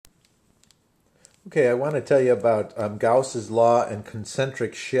Okay, I want to tell you about Gauss's law and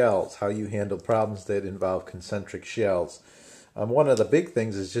concentric shells, how you handle problems that involve concentric shells. One of the big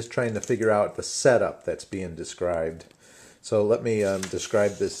things is just trying to figure out the setup that's being described. So let me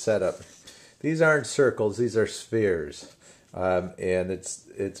describe this setup. These aren't circles, these are spheres. And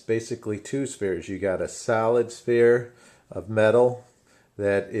it's basically two spheres. You got a solid sphere of metal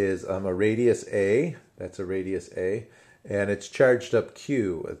that is a radius A, that's a radius A, and it's charged up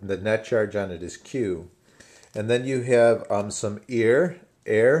Q. The net charge on it is Q. And then you have some air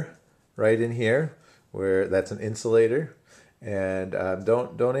right in here, where that's an insulator. And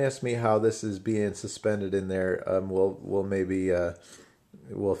don't ask me how this is being suspended in there. We'll maybe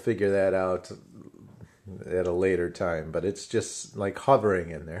we'll figure that out at a later time. But it's just like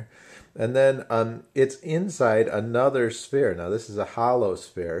hovering in there. And then it's inside another sphere. Now this is a hollow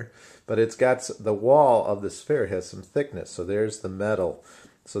sphere, but it's got the wall of the sphere has some thickness. So there's the metal.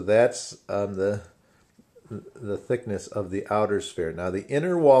 So that's the thickness of the outer sphere. Now the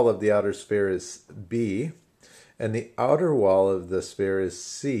inner wall of the outer sphere is B, and the outer wall of the sphere is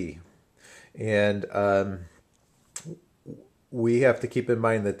C. And we have to keep in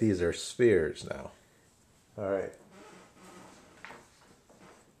mind that these are spheres now. All right.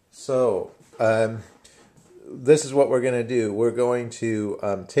 So this is what we're going to do. We're going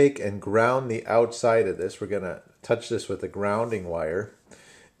to take and ground the outside of this. We're going to touch this with a grounding wire.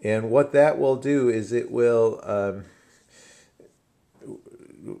 And what that will do is it will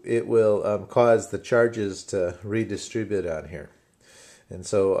cause the charges to redistribute on here. And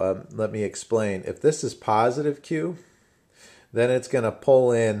so let me explain. If this is positive Q, then it's going to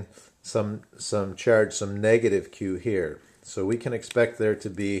pull in some charge, some negative Q here. So we can expect there to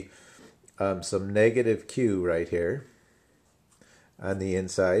be some negative Q right here on the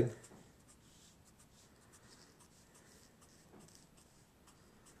inside.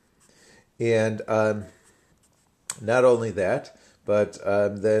 And not only that, but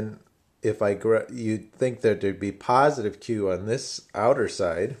then if you'd think that there'd be positive Q on this outer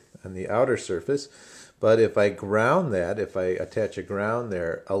side, on the outer surface, but if I ground that, if I attach a ground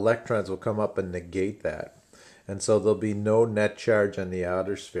there, electrons will come up and negate that. And so there'll be no net charge on the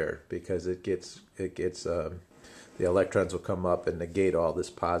outer sphere because the electrons will come up and negate all this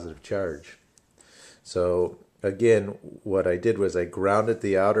positive charge. So again, what I did was I grounded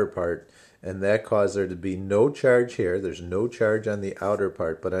the outer part, and that caused there to be no charge here. There's no charge on the outer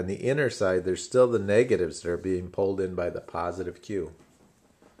part, but on the inner side, there's still the negatives that are being pulled in by the positive Q.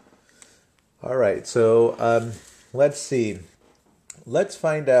 All right, so let's see. Let's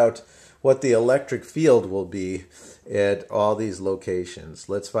find out what the electric field will be at all these locations.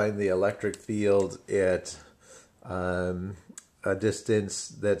 Let's find the electric field at a distance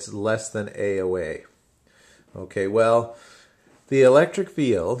that's less than A away. Okay, well, the electric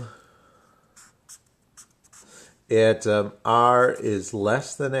field at R is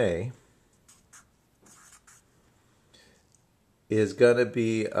less than A is going to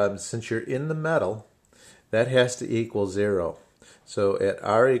be, since you're in the metal, that has to equal 0. So at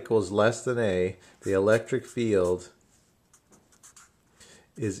R equals less than A, the electric field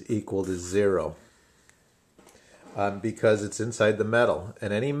is equal to 0 because it's inside the metal.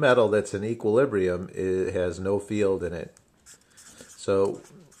 And any metal that's in equilibrium, it has no field in it. So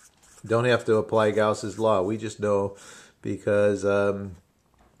don't have to apply Gauss's law. We just know because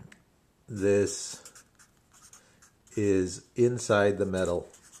this is inside the metal.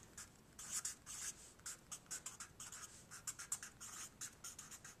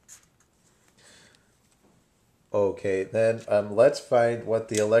 Okay, then let's find what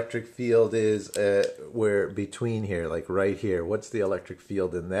the electric field is where between here, like right here. What's the electric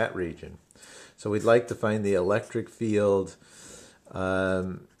field in that region? So we'd like to find the electric field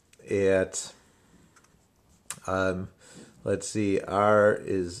at, let's see, R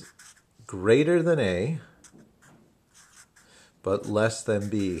is greater than A, but less than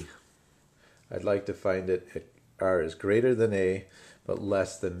B. I'd like to find it at R is greater than A, but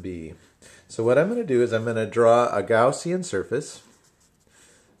less than B. So what I'm going to do is I'm going to draw a Gaussian surface.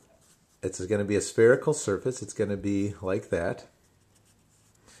 It's going to be a spherical surface. It's going to be like that.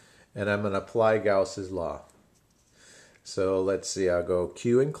 And I'm going to apply Gauss's law. So let's see, I'll go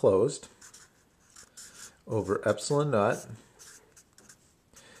Q enclosed over epsilon naught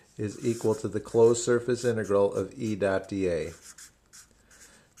is equal to the closed surface integral of E dot dA.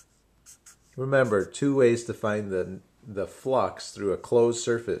 Remember, two ways to find the flux through a closed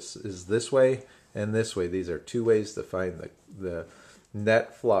surface is this way and this way. These are two ways to find the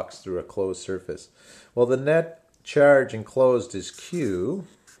net flux through a closed surface. Well, the net charge enclosed is Q.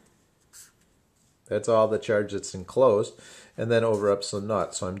 That's all the charge that's enclosed. And then over epsilon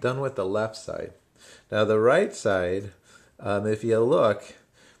naught. So I'm done with the left side. Now the right side, if you look,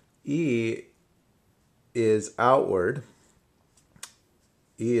 E is outward.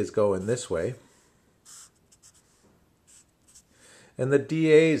 E is going this way. And the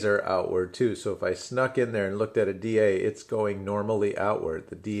DAs are outward too. So if I snuck in there and looked at a DA, it's going normally outward.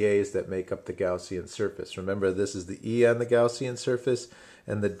 The DAs that make up the Gaussian surface. Remember, this is the E on the Gaussian surface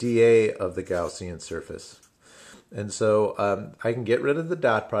and the DA of the Gaussian surface. And so I can get rid of the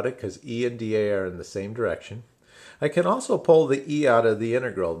dot product because E and DA are in the same direction. I can also pull the E out of the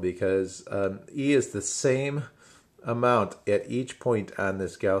integral because E is the same amount at each point on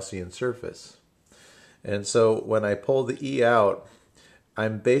this Gaussian surface. And so when I pull the E out,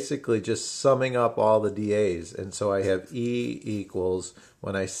 I'm basically just summing up all the DAs. And so I have E equals,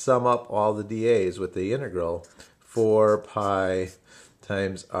 when I sum up all the DAs with the integral, 4 pi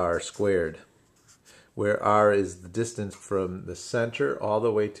times r squared, where r is the distance from the center all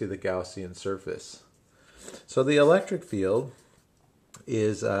the way to the Gaussian surface. So the electric field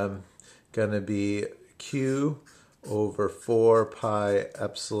is going to be Q over 4 pi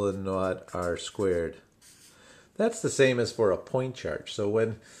epsilon naught r squared. That's the same as for a point charge. So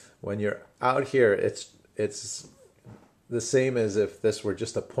when you're out here, it's the same as if this were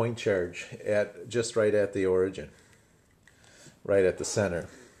just a point charge just right at the origin, right at the center.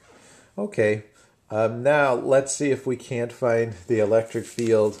 Okay, now let's see if we can't find the electric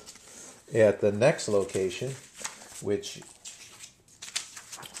field at the next location, which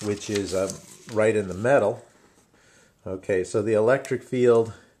is right in the metal. Okay, so the electric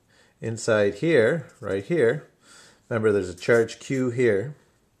field inside here, right here, remember there's a charge Q here.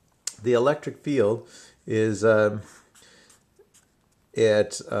 The electric field is at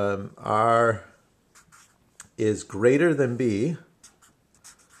R is greater than B,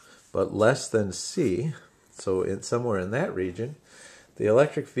 but less than C. So somewhere in that region, the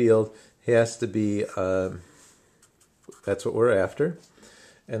electric field has to be, that's what we're after,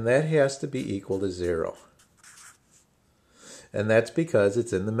 and that has to be equal to 0. And that's because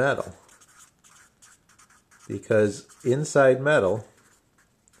it's in the metal. Because inside metal,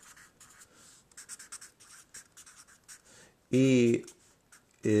 E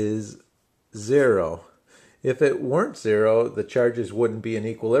is 0. If it weren't 0, the charges wouldn't be in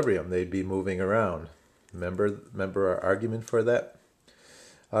equilibrium. They'd be moving around. Remember our argument for that?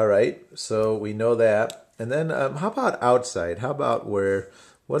 All right, so we know that. And then how about outside?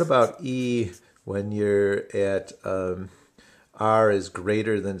 What about E when you're at R is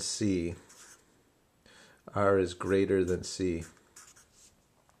greater than C? R is greater than C.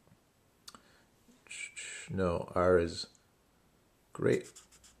 No, R is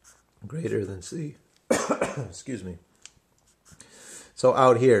greater than C. Excuse me. So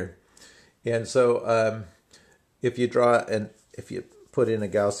out here. And so if you put in a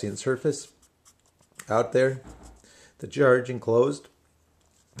Gaussian surface out there, the charge enclosed,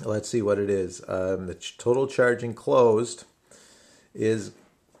 let's see what it is. The total charge enclosed is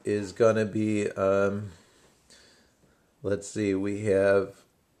going to be, let's see, we have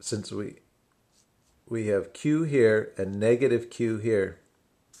Q here and negative Q here.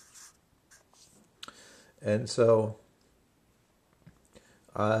 And so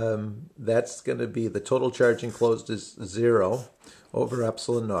that's going to be, the total charge enclosed is 0 over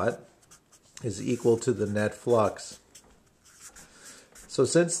epsilon naught is equal to the net flux. So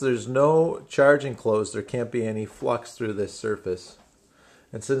since there's no charge enclosed, there can't be any flux through this surface.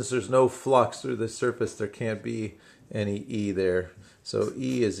 And since there's no flux through this surface, there can't be any E there. So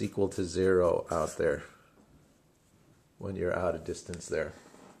E is equal to 0 out there when you're out a distance there.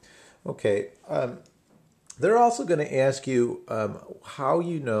 Okay, they're also going to ask you how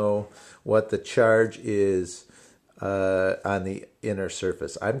you know what the charge is on the inner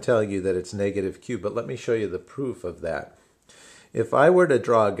surface. I'm telling you that it's negative Q, but let me show you the proof of that. If I were to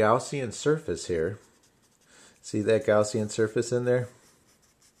draw a Gaussian surface here, see that Gaussian surface in there?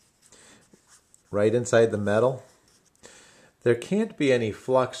 Right inside the metal? There can't be any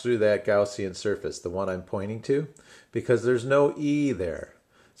flux through that Gaussian surface, the one I'm pointing to, because there's no E there.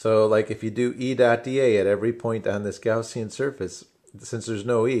 So like if you do E dot dA at every point on this Gaussian surface, since there's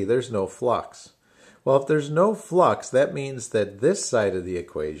no E, there's no flux. Well, if there's no flux, that means that this side of the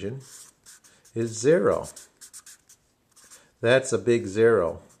equation is 0. That's a big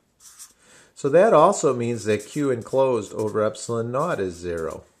 0. So that also means that Q enclosed over epsilon naught is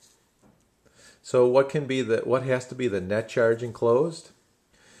 0. So what has to be the net charge enclosed?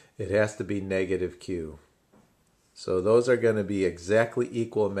 It has to be negative Q. So those are going to be exactly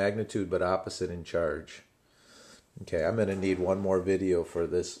equal in magnitude but opposite in charge. Okay, I'm going to need one more video for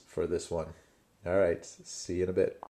this one. All right, see you in a bit.